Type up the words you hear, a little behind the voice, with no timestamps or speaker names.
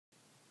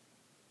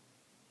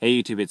Hey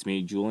YouTube, it's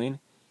me, Julian.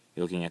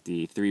 You're looking at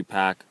the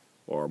 3-pack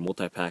or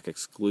multi-pack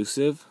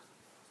exclusive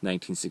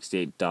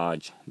 1968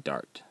 Dodge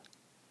Dart.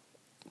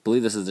 I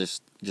believe this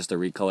is just a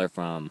recolor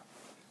from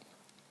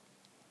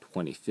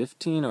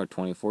 2015 or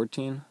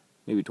 2014,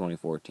 maybe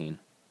 2014.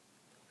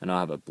 I know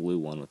I have a blue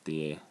one with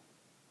the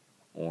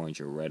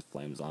orange or red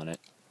flames on it.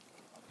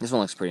 This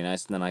one looks pretty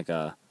nice, and then like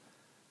a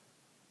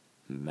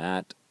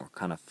matte or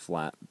kind of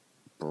flat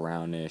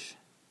brownish,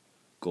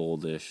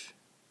 goldish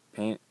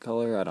paint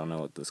color. I don't know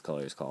what this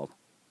color is called.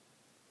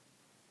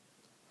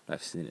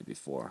 I've seen it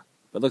before.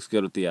 But it looks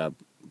good with the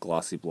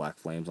glossy black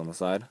flames on the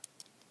side.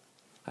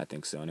 I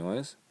think so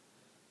anyways.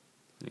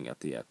 And you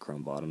got the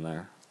chrome bottom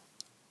there.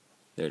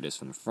 There it is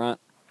from the front.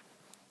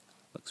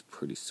 Looks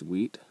pretty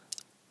sweet.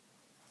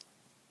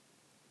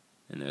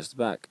 And there's the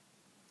back.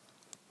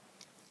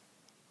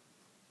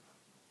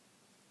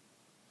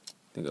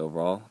 I think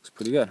overall looks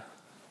pretty good.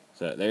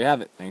 So there you have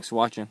it. Thanks for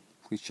watching.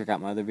 Please check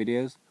out my other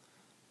videos.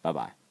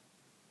 Bye-bye.